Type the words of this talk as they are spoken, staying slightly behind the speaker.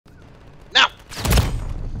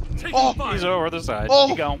Oh, He's over the side. Oh.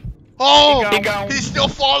 He gone. oh, He gone. he's still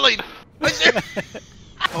falling.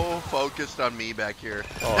 Oh, focused on me back here.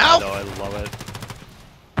 Oh, Now? I know, I love it.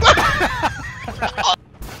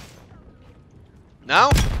 Now?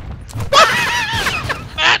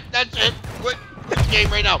 Matt, that's it. Quit this game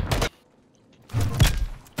right now.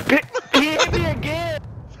 He hit me again!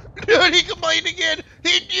 Dude, he combined again.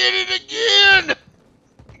 He did it again.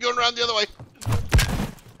 Going around the other way.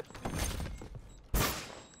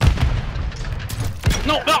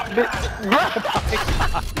 No, no!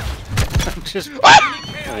 I'm just...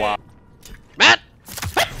 Wow. Matt!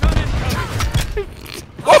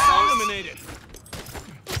 Eliminated.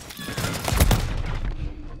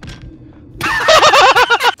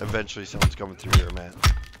 Eventually someone's coming through here, Matt.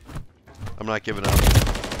 I'm not giving up.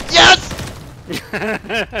 Yes!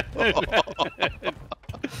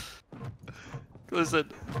 Listen.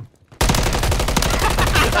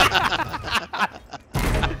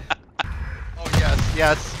 Oh, yes,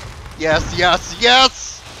 yes, yes, yes,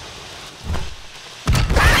 yes!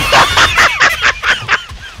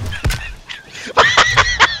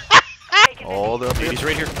 All the... He's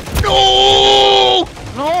right here. No!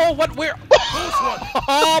 No, what, where? Close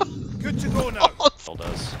one. Good to go now. Still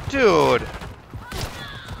does. Dude!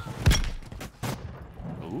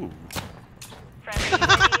 Ooh.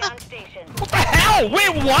 on station. What the hell?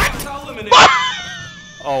 Wait, what? Eliminated.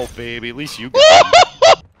 Oh, baby, at least you got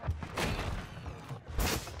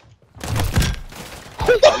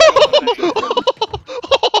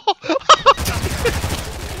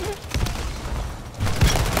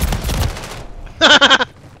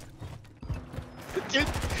Dude,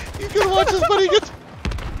 you can watch this, buddy. Gets...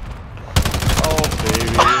 Oh,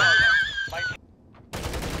 baby.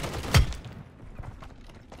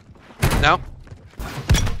 Now?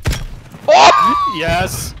 Oh!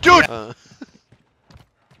 Yes. Dude!